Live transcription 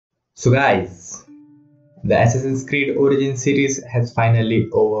So guys, the Assassin's Creed Origin series has finally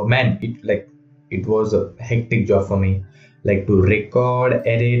over. Man, it was a hectic job for me. Like to record,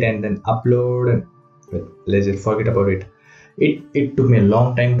 edit, and then upload. Well, let's just forget about it. It took me a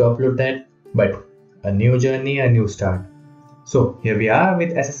long time to upload that, but a new journey, a new start. So here we are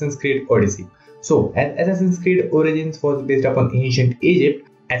with Assassin's Creed Odyssey. So as Assassin's Creed Origins was based upon ancient Egypt,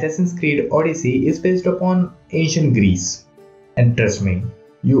 Assassin's Creed Odyssey is based upon ancient Greece. And trust me,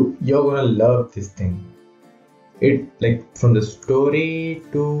 you're gonna love this thing. It, like, from the story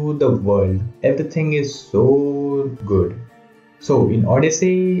to the world, everything is so good. So in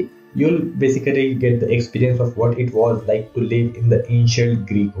Odyssey, you'll basically get the experience of what it was like to live in the ancient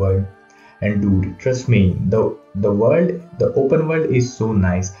Greek world. And dude, trust me, the world, the open world is so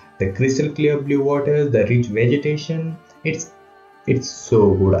nice. The crystal clear blue waters, the rich vegetation, it's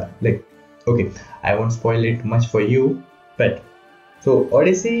so good. Like, okay, I won't spoil it much for you, but so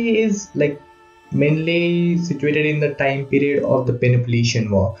Odyssey is like mainly situated in the time period of the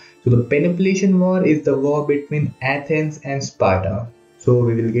Peloponnesian War. So the Peloponnesian War is the war between Athens and Sparta. So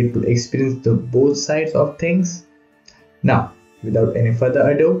we will get to experience the both sides of things. Now, without any further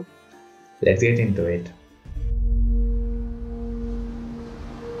ado, let's get into it.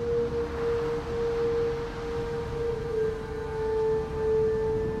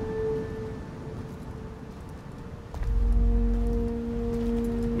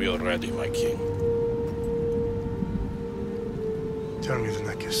 We are ready, my king. Tell me,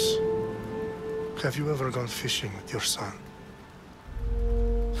 Vinicius, have you ever gone fishing with your son?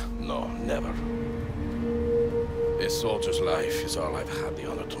 No, never. A soldier's life is all I've had the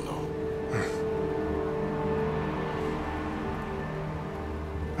honor to know.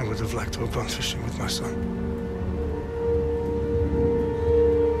 I would have liked to have gone fishing with my son.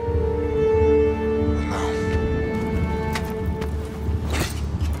 But now...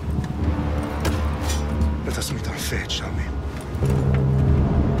 let us meet our fate, shall we?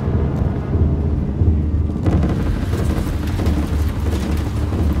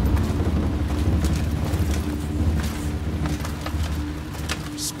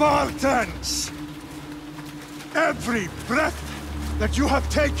 Spartans! Every breath that you have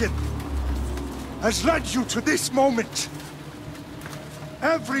taken has led you to this moment.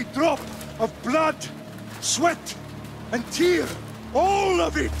 Every drop of blood, sweat, and tear, all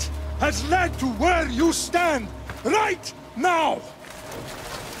of it has led to where you stand right now.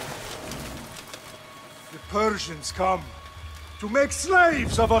 The Persians come to make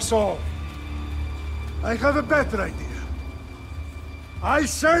slaves of us all. I have a better idea. I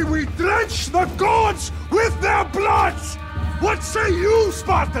say we drench the gods with their blood! What say you,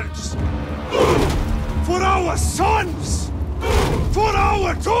 Spartans? For our sons! For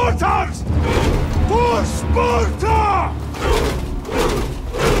our daughters! For Sparta!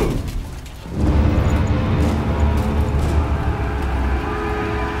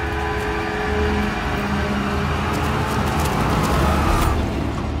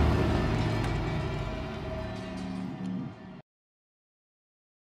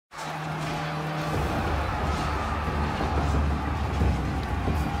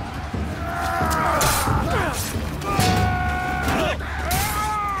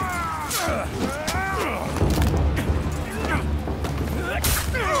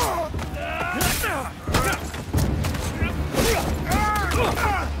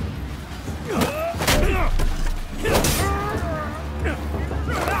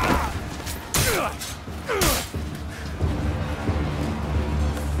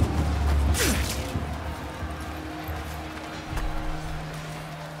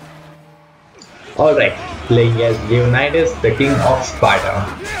 Alright, playing as Leonidas, the king of Sparta.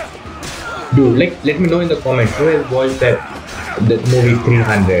 Dude, let me know in the comments who has watched that movie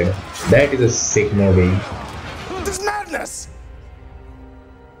 300. That is a sick movie. This is madness!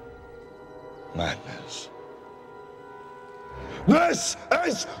 Madness. This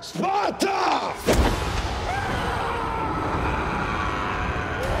is Sparta!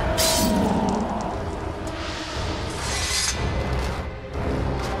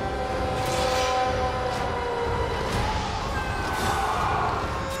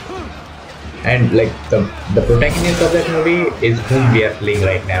 And like the protagonist of that movie is whom we are playing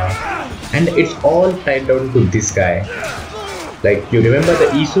right now, and it's all tied down to this guy. Like, you remember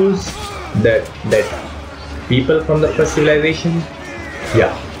the Isus, that people from the first civilization?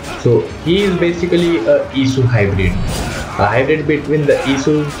 Yeah, so he is basically a Isu hybrid, a hybrid between the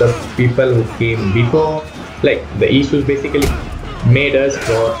Isus, the people who came before. Like, the Isus basically made us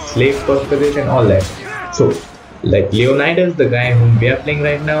for slave purposes and all that. So like Leonidas, the guy whom we are playing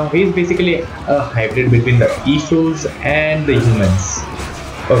right now, he is basically a hybrid between the Isus and the humans.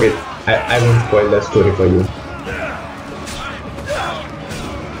 Okay, I won't spoil the story for you.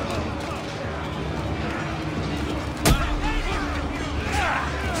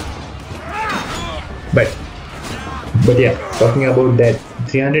 But yeah, talking about that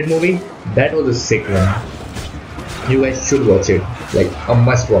 300 movie, that was a sick one. You guys should watch it, like a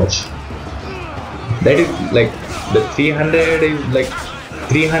must watch. That is like the 300 is like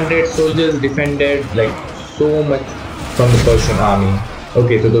 300 soldiers defended like so much from the Persian army.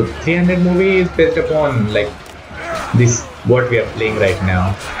 Okay, so the 300 movie is based upon like this what we are playing right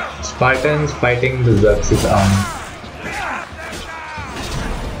now. Spartans fighting the Xerxes army.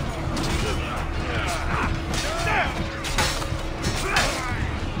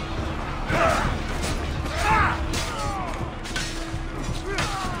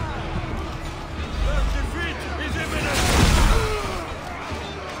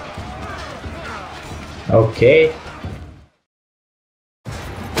 Okay.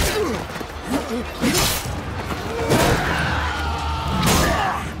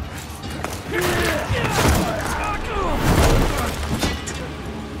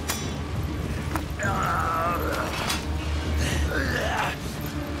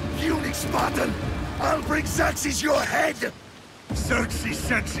 Puny Spartan! I'll bring Xerxes your head! Xerxes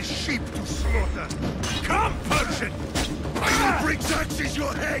sends his sheep to slaughter. Come, Persian! I will bring Xerxes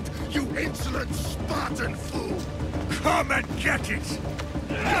your head, you insolent Spartan fool! Come and get it!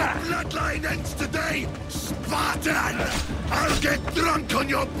 Your bloodline ends today, Spartan! I'll get drunk on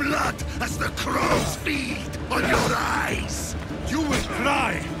your blood as the crows feed on your eyes! You will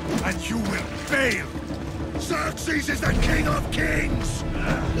cry, and you will fail. Xerxes is the king of kings!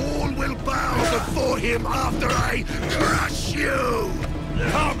 All will bow before him after I crush you!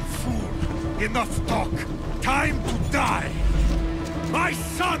 Come, fool! Enough talk. Time to die. My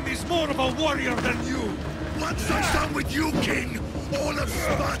son is more of a warrior than you. Once I'm done with you, king, all of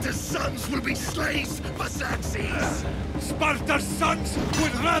Sparta's sons will be slaves for Xerxes! Sparta's sons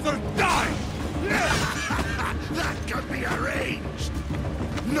would rather die. That can be arranged!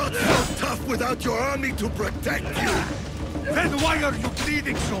 Not so tough without your army to protect you! Then why are you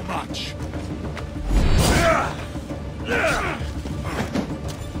bleeding so much?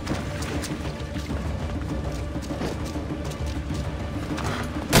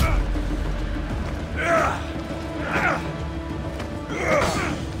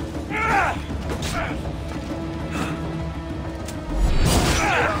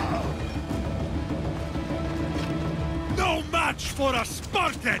 No match for a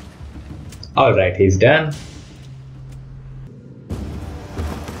Spartan! Alright, he's done.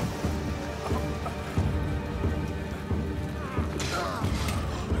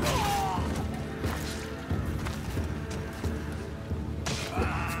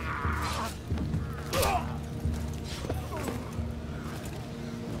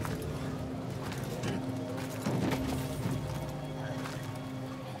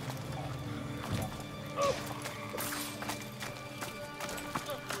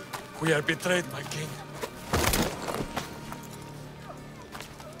 We are betrayed, my king.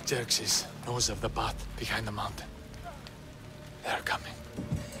 Xerxes knows of the path behind the mountain. They are coming.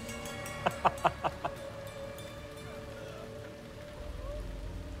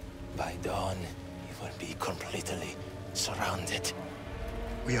 By dawn, you will be completely surrounded.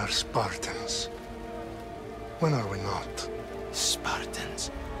 We are Spartans. When are we not?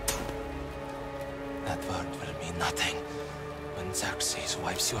 Spartans. That word will mean nothing when Xerxes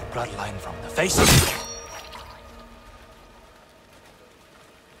wipes your bloodline from the face of the...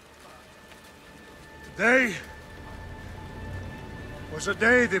 Today was a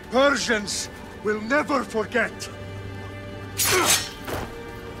day the Persians will never forget.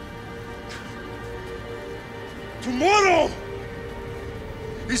 Tomorrow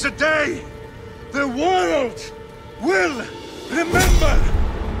is a day the world will remember.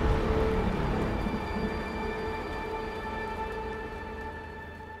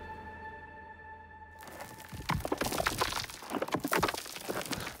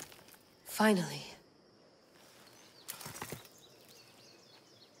 Finally.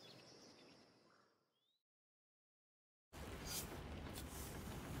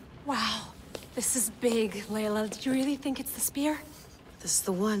 Wow, this is big, Layla. Did you really think it's the spear? This is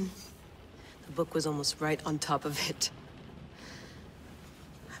the one. The book was almost right on top of it.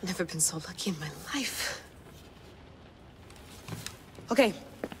 I've never been so lucky in my life. Okay,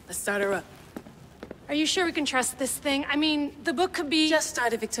 let's start her up. Are you sure we can trust this thing? I mean, the book could be... Just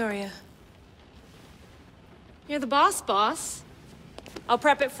started, Victoria. You're the boss. I'll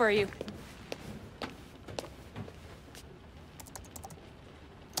prep it for you.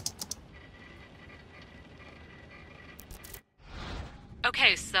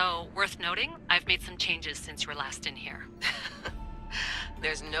 Okay, so worth noting, I've made some changes since you were last in here.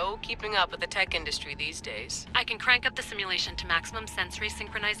 There's no keeping up with the tech industry these days. I can crank up the simulation to maximum sensory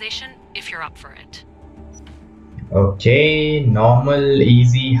synchronization if you're up for it. Okay, normal,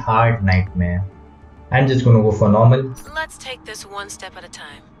 easy, hard, nightmare. I'm just gonna go for normal. Let's take this one step at a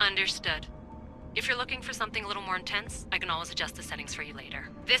time. Understood. If you're looking for something a little more intense, I can always adjust the settings for you later.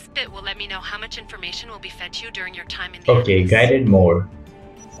 This bit will let me know how much information will be fed to you during your time in the Okay, Animus. guided mode.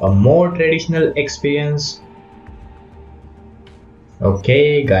 A more traditional experience.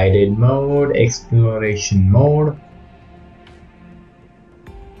 Okay, guided mode, exploration mode.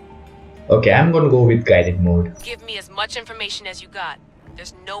 Okay, I'm gonna go with guided mode. Give me as much information as you got.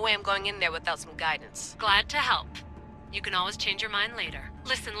 There's no way I'm going in there without some guidance. Glad to help. You can always change your mind later.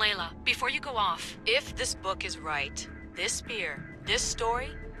 Listen, Layla, before you go off... If this book is right, this spear, this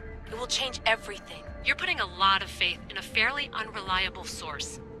story, it will change everything. You're putting a lot of faith in a fairly unreliable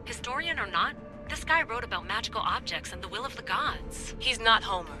source. Historian or not, this guy wrote about magical objects and the will of the gods. He's not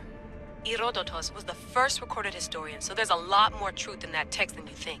Homer. Herodotus was the first recorded historian, so there's a lot more truth in that text than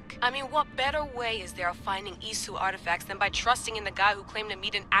you think. I mean, what better way is there of finding Isu artifacts than by trusting in the guy who claimed to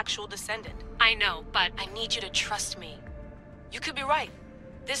meet an actual descendant? I know, but... I need you to trust me. You could be right.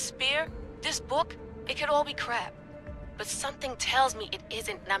 This spear, this book, it could all be crap. But something tells me it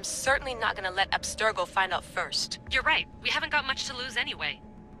isn't, and I'm certainly not gonna let Abstergo find out first. You're right. We haven't got much to lose anyway.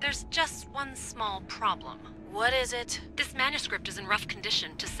 There's just one small problem. What is it? This manuscript is in rough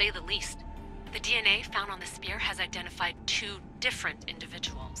condition, to say the least. The DNA found on the spear has identified 2 different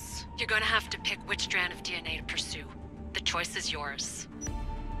individuals. You're gonna have to pick which strand of DNA to pursue. The choice is yours.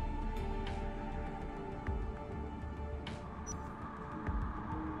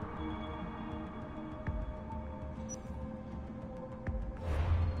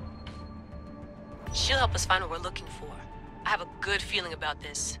 She'll help us find what we're looking for. I have a good feeling about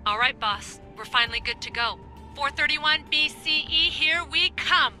this. All right, boss. We're finally good to go. 431 BCE, here we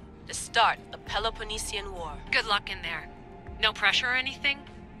come! The start of the Peloponnesian War. Good luck in there. No pressure or anything,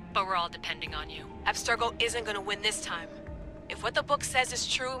 but we're all depending on you. Abstergo isn't gonna win this time. If what the book says is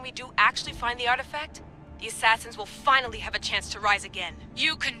true and we do actually find the artifact, the assassins will finally have a chance to rise again.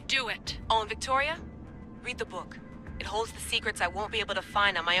 You can do it! Oh, and Victoria? Read the book. It holds the secrets I won't be able to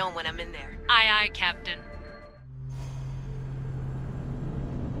find on my own when I'm in there. Aye, aye, Captain.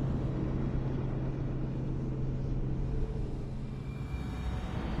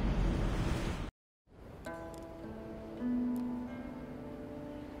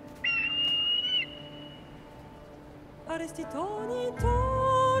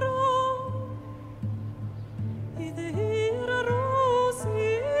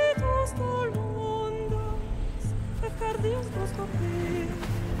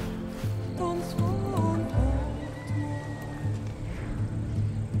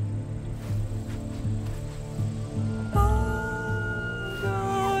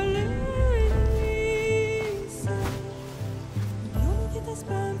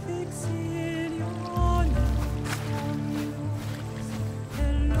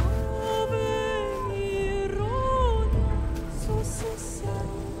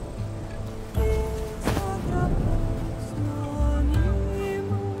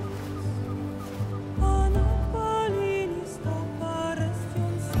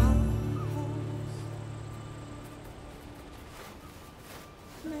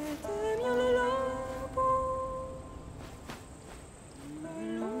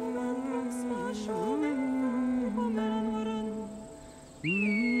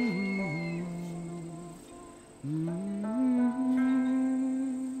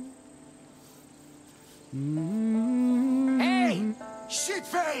 Hey!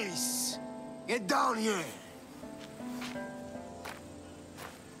 Shitface! Get down here!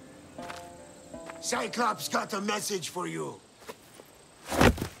 Cyclops got a message for you.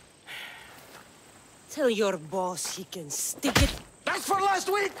 Tell your boss he can stick it. That's for last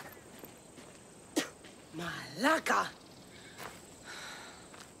week! Malaka!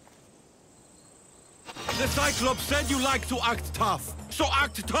 The Cyclops said you like to act tough, so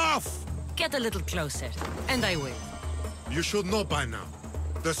act tough! Get a little closer, and I will. You should know by now.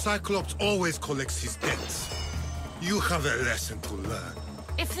 The Cyclops always collects his debts. You have a lesson to learn.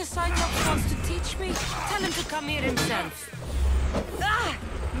 If the Cyclops wants to teach me, tell him to come here himself. Ah!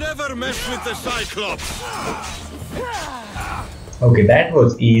 Never mess with the Cyclops! Okay, that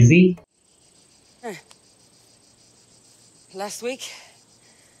was easy. Last week?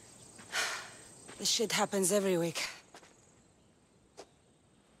 This shit happens every week.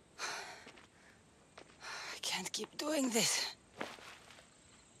 I can't keep doing this.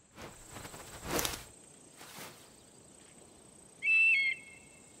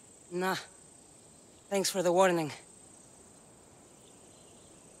 Nah. Thanks for the warning.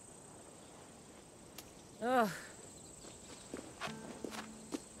 Oh.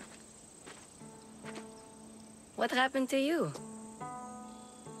 What happened to you?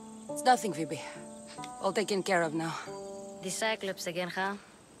 It's nothing, Phoebe. All taken care of now. The Cyclops again, huh?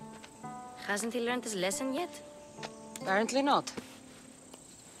 Hasn't he learned his lesson yet? Apparently not.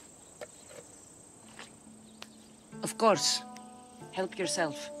 Of course. Help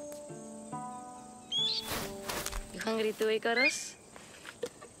yourself. You hungry too, Icarus?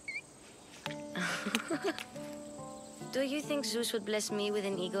 Do you think Zeus would bless me with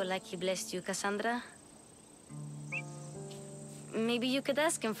an ego like he blessed you, Cassandra? Maybe you could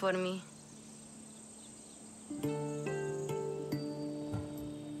ask him for me.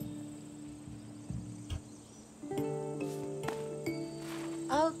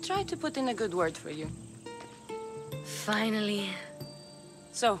 I'll try to put in a good word for you. Finally.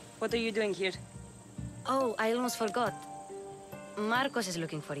 So, what are you doing here? Oh, I almost forgot. Marcos is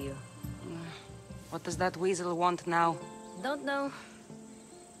looking for you. What does that weasel want now? Don't know.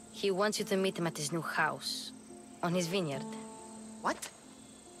 He wants you to meet him at his new house. On his vineyard. What?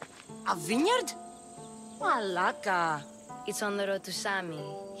 A vineyard? Malaka. It's on the road to Sami.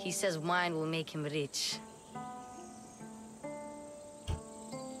 He says wine will make him rich.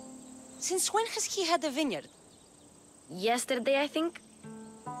 Since when has he had a vineyard? Yesterday, I think.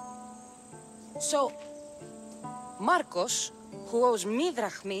 So, Marcos, who owes me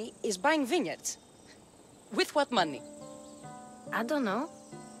drachmi, is buying vineyards. With what money? I don't know.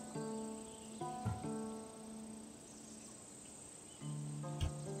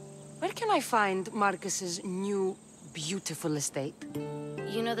 Where can I find Marcus's new, beautiful estate?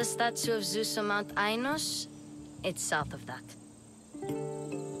 You know the statue of Zeus on Mount Ainos? It's south of that.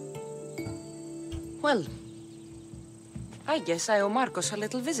 Well, I guess I owe Marcos a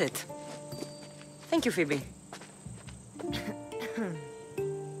little visit. Thank you, Phoebe.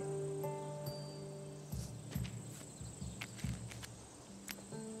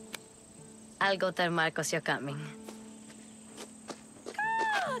 I'll go tell Marcos you're coming.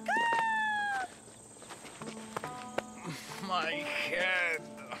 My head.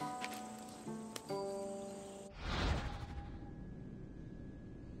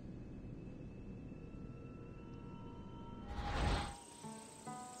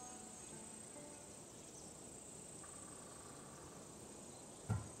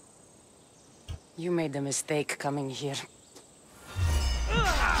 You made a mistake coming here.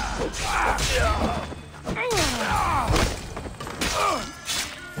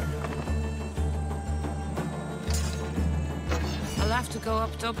 I'll have to go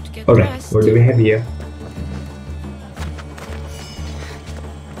up top to get Alright, dressed. what do we have here?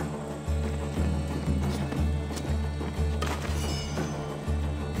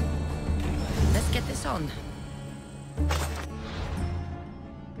 Let's get this on.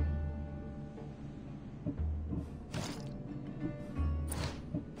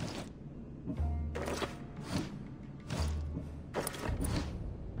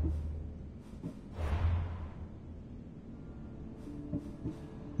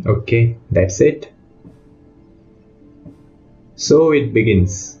 Okay, that's it. So it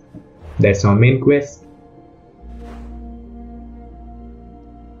begins. That's our main quest.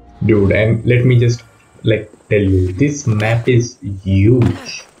 Dude, and let me just tell you, this map is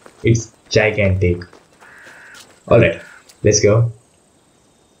huge. It's gigantic. Alright, let's go.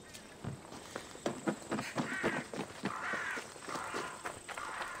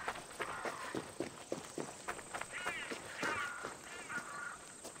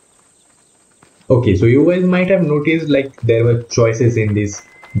 Okay, so you guys might have noticed there were choices in this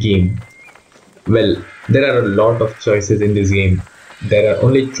game. Well, there are a lot of choices in this game. There are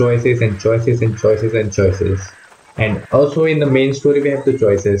only choices and choices and choices and choices. And also in the main story we have the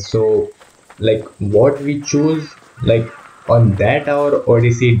choices. So what we choose on that our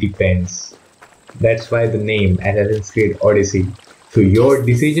Odyssey depends. That's why the name Assassin's Creed Odyssey. So your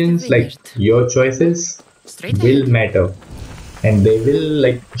decisions, your choices will matter. And they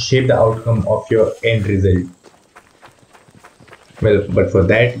will shape the outcome of your end result. Well, but for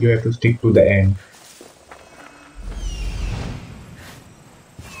that you have to stick to the end.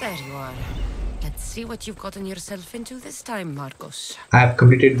 There you are. Let's see what you've gotten yourself into this time, Marcos. I have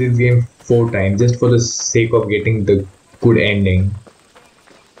completed this game 4 times just for the sake of getting the good ending.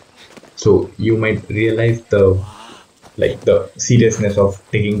 So you might realize the seriousness of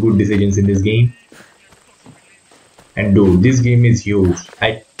taking good decisions in this game. And dude, this game is huge.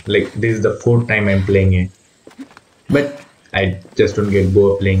 This is the 4th time I'm playing it. But I just don't get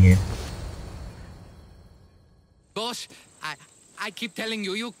bored playing it. Boss, I keep telling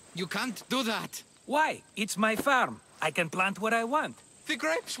you, you can't do that. Why? It's my farm. I can plant what I want. The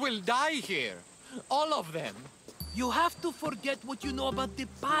grapes will die here. All of them. You have to forget what you know about the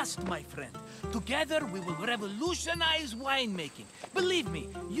past, my friend. Together, we will revolutionize winemaking. Believe me,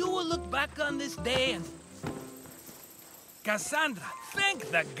 you will look back on this day and... Cassandra, thank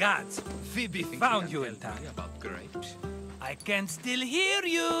the gods. Phoebe found you in time. About grapes? I can still hear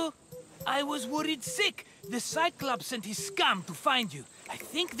you. I was worried sick. The Cyclops sent his scum to find you. I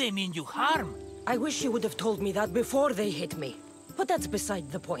think they mean you harm. I wish you would have told me that before they hit me. But that's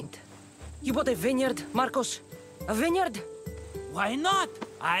beside the point. You bought a vineyard, Marcos? A vineyard? Why not?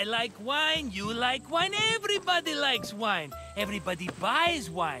 I like wine, you like wine, everybody likes wine. Everybody buys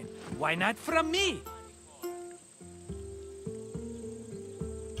wine. Why not from me?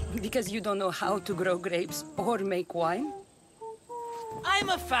 Because you don't know how to grow grapes or make wine? I'm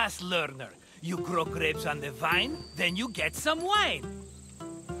a fast learner. You grow grapes on the vine, then you get some wine.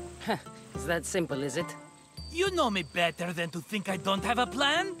 Is that simple, is it? You know me better than to think I don't have a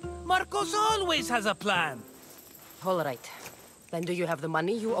plan. Marcos always has a plan. All right. Then do you have the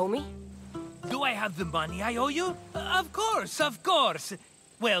money you owe me? Do I have the money I owe you? Of course, of course.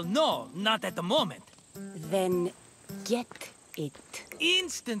 Well, no, not at the moment. Then get it.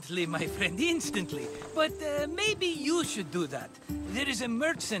 Instantly, my friend, instantly. But maybe you should do that. There is a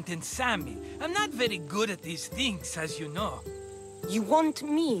merchant in Sami. I'm not very good at these things, as you know. You want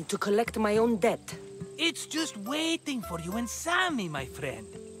me to collect my own debt? It's just waiting for you in Sami, my friend.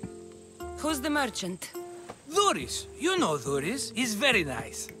 Who's the merchant? Duris. You know Duris. He's very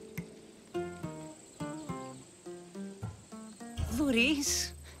nice.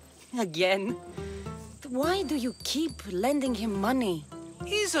 Duris? Again? Why do you keep lending him money?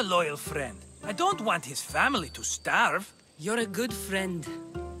 He's a loyal friend. I don't want his family to starve. You're a good friend,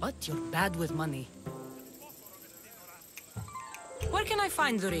 but you're bad with money. Where can I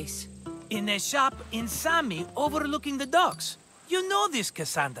find Duris? In a shop in Sami overlooking the docks. You know this,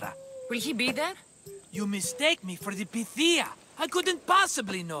 Cassandra. Will he be there? You mistake me for the Pythia. I couldn't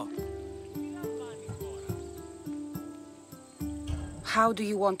possibly know. How do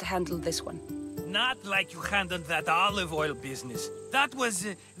you want to handle this one? Not like you handled that olive oil business. That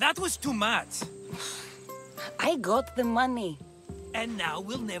was too much. I got the money. And now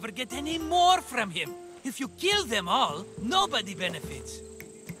we'll never get any more from him. If you kill them all, nobody benefits.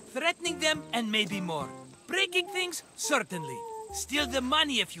 Threatening them, and maybe more. Breaking things, certainly. Steal the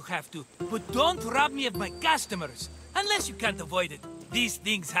money if you have to, but don't rob me of my customers. Unless you can't avoid it. These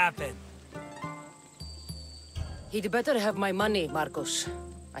things happen. He'd better have my money, Marcos.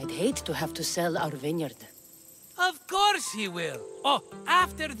 I'd hate to have to sell our vineyard. Of course he will. Oh,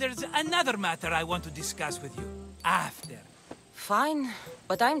 after there's another matter I want to discuss with you. After. Fine,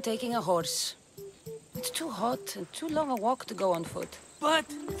 but I'm taking a horse. It's too hot and too long a walk to go on foot. But...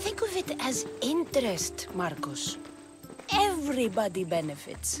 think of it as interest, Marcos. Everybody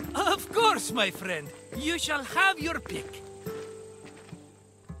benefits. Of course, my friend. You shall have your pick.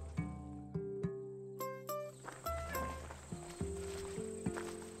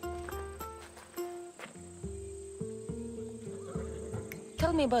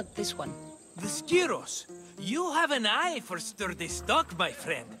 Tell me about this one. The Skiros. You have an eye for sturdy stock, my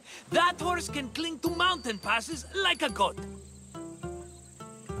friend. That horse can cling to mountain passes like a goat.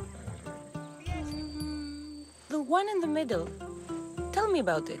 The one in the middle. Tell me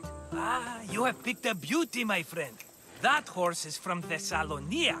about it. Ah, you have picked a beauty, my friend. That horse is from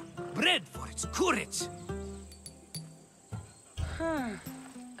Thessalonia, bred for its courage.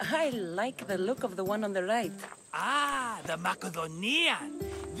 I like the look of the one on the right. Ah, the Macedonian.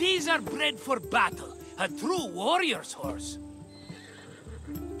 These are bred for battle. A true warrior's horse.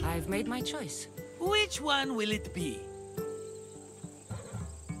 I've made my choice. Which one will it be?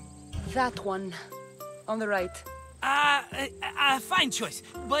 That one. On the right. Fine choice.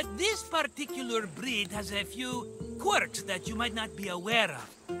 But this particular breed has a few quirks that you might not be aware of.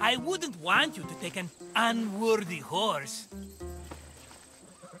 I wouldn't want you to take an unworthy horse.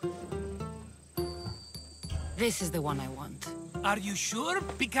 This is the one I want. Are you sure?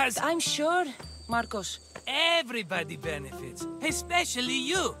 Because... I'm sure, Marcos. Everybody benefits, especially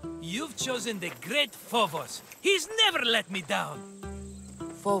you. You've chosen the great Phobos. He's never let me down.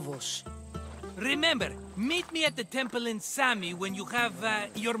 Phobos. Remember, meet me at the temple in Sami when you have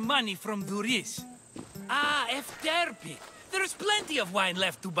your money from Duris. Ah, Efterpi. There's plenty of wine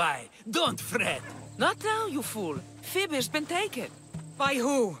left to buy. Don't fret. Not now, you fool. Phoebe's been taken. By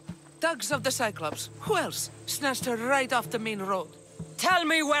who? Thugs of the Cyclops. Who else? Snatched her right off the main road. Tell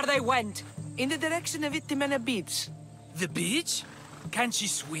me where they went. In the direction of Itimena Beach. The beach? Can she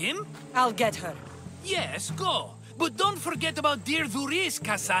swim? I'll get her. Yes, go. But don't forget about dear Dhuris,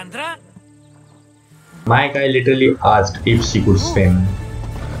 Cassandra. My guy literally asked if she could swim.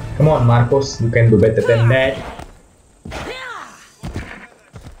 Come on, Marcos, you can do better than that.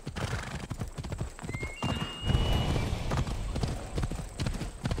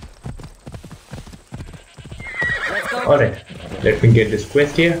 Alright, let me get this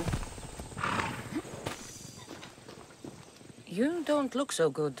quest here. You don't look so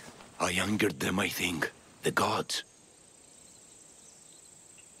good. I angered them, I think. The gods.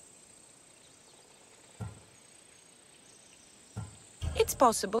 It's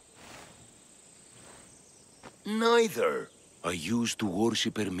possible. Neither. I used to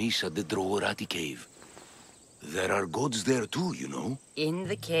worship Hermes at the Droorati cave. There are gods there too, you know. In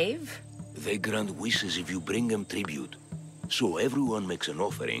the cave? They grant wishes if you bring them tribute. So everyone makes an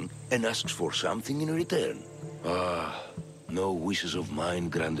offering and asks for something in return. Ah, no wishes of mine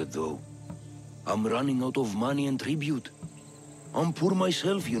granted though. I'm running out of money and tribute. I'm poor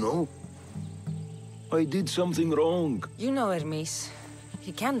myself, you know. I did something wrong. You know Hermes.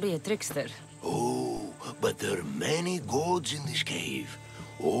 He can be a trickster. Oh, but there are many gods in this cave,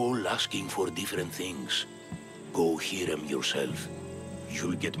 all asking for different things. Go hear them yourself.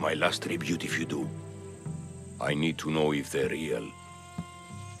 You'll get my last tribute if you do. I need to know if they're real.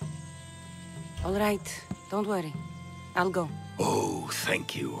 All right, don't worry. I'll go. Oh,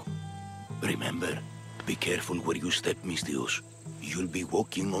 thank you. Remember, be careful where you step, Mistios. You'll be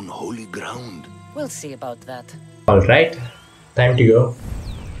walking on holy ground. We'll see about that. Alright, time to go.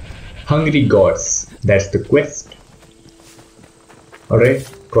 Hungry gods, that's the quest. Alright,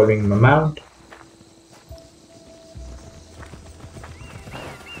 calling my mount.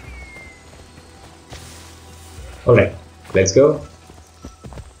 Alright, let's go.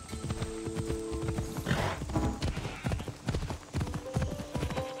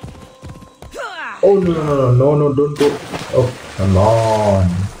 Oh no, don't go. Oh, come on.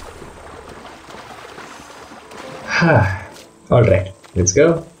 Alright, let's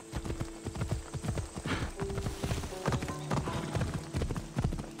go.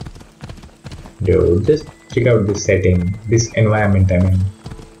 Dude, just check out this setting, this environment I mean.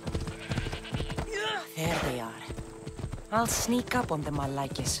 There they are. I'll sneak up on them,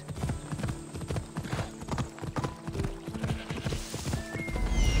 Malakis.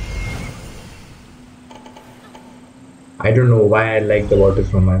 I don't know why I like the water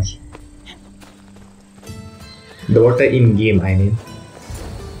so much. The water in game, I mean.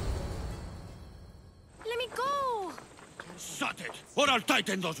 Let me go! Shut it, or I'll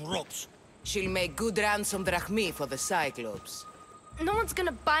tighten those ropes. She'll make good ransom drachmi for the Cyclops. No one's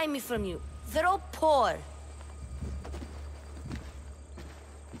gonna buy me from you. They're all poor.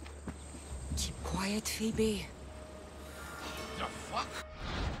 Keep quiet, Phoebe. The fuck?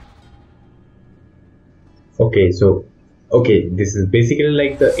 Okay, this is basically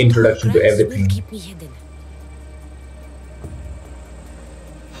like the introduction to everything. Keep me hidden.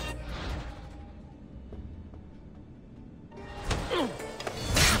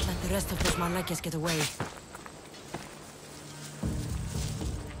 Can't let the rest of those Malakis get away.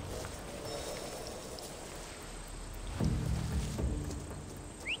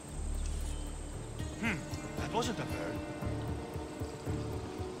 That wasn't a bird.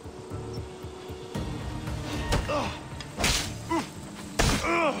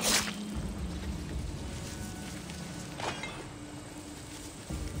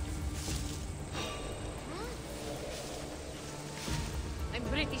 I'm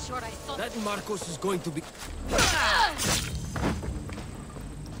pretty sure I saw That Marcos is going to be...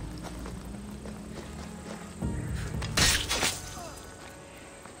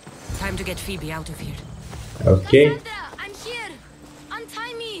 Time to get Phoebe out of here. Okay. Cassandra, I'm here!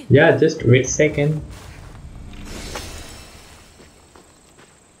 Untie me! Yeah, just wait a second.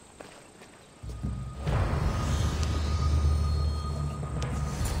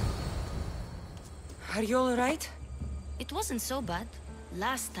 Are you alright? It wasn't so bad.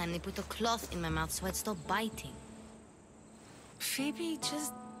 Last time they put a cloth in my mouth so I'd stop biting. Phoebe,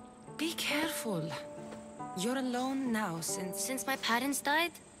 just be careful. You're alone now Since my parents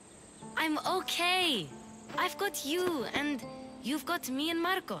died? I'm okay. I've got you, and you've got me and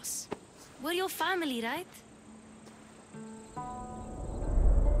Marcos. We're your family, right?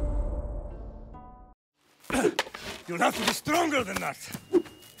 You'll have to be stronger than that.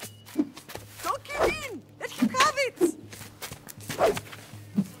 Don't give in! Let him have it!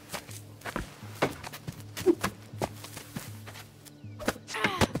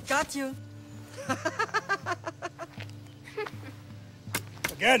 Got you.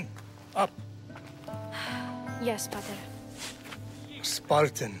 Again, up. Yes, Pater.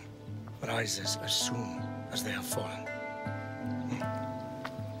 Spartan rises as soon as they have fallen.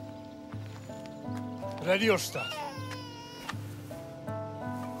 Ready your stuff.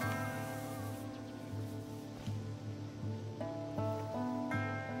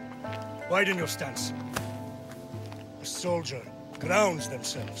 Widen your stance. A soldier grounds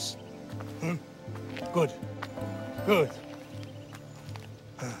themselves. Good. Good.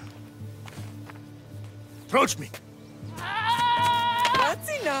 Approach me. That's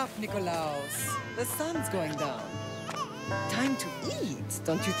enough, Nikolaus. The sun's going down. Time to eat,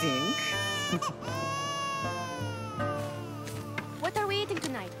 don't you think? What are we eating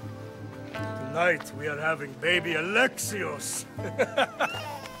tonight? Tonight we are having baby Alexios.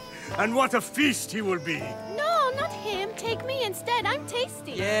 And what a feast he will be. No, not him. Take me instead. I'm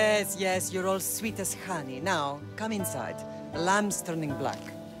tasty. Yes, yes, you're all sweet as honey. Now, come inside. The lamb's turning black.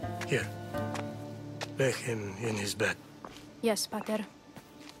 Here. Lay him in his bed. Yes, Pater.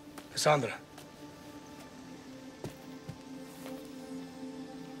 Cassandra.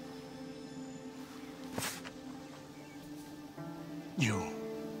 You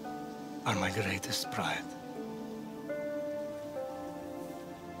are my greatest pride.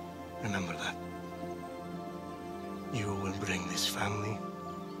 Remember that. You will bring this family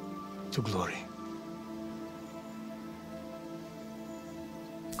to glory.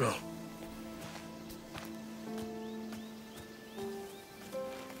 Go.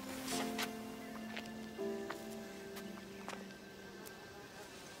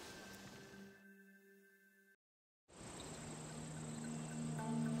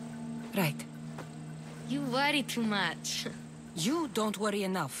 Right. You worry too much. You don't worry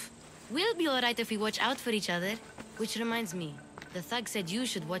enough. We'll be alright if we watch out for each other. Which reminds me, the thug said you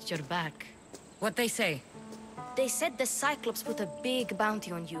should watch your back. What they say? They said the Cyclops put a big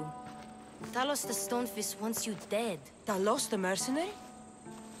bounty on you. Talos the Stonefist wants you dead. Talos the mercenary?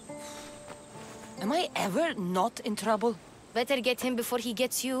 Am I ever not in trouble? Better get him before he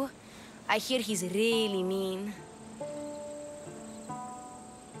gets you. I hear he's really mean.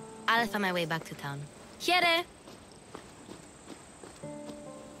 I'll find my way back to town. Here!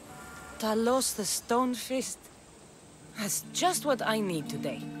 Talos the Stonefist? That's just what I need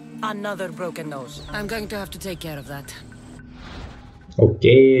today. Another broken nose. I'm going to have to take care of that.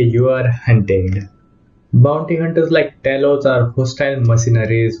 Okay, you are hunted. Bounty hunters like Talos are hostile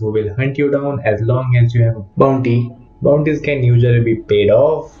mercenaries who will hunt you down as long as you have a bounty. Bounties can usually be paid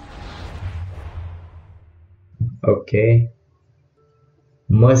off. Okay.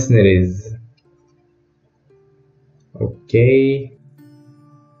 Mercenaries. Okay.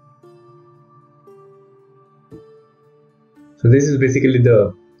 So this is basically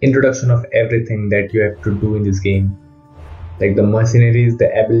the introduction of everything that you have to do in this game. Like the mercenaries, the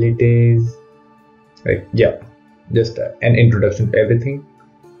abilities. Like, yeah. Just an introduction to everything.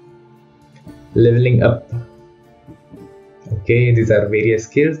 Leveling up. Okay, these are various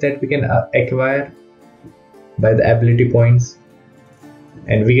skills that we can acquire by the ability points.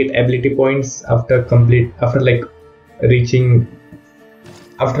 And we get ability points after completing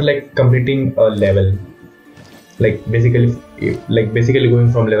a level, like basically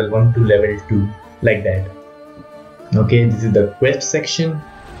going from level 1 to level 2, like that. Okay, this is the quest section.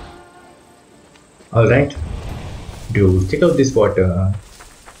 Alright, do check out this water.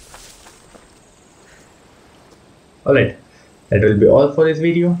 Alright, that will be all for this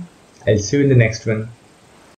video. I'll see you in the next one.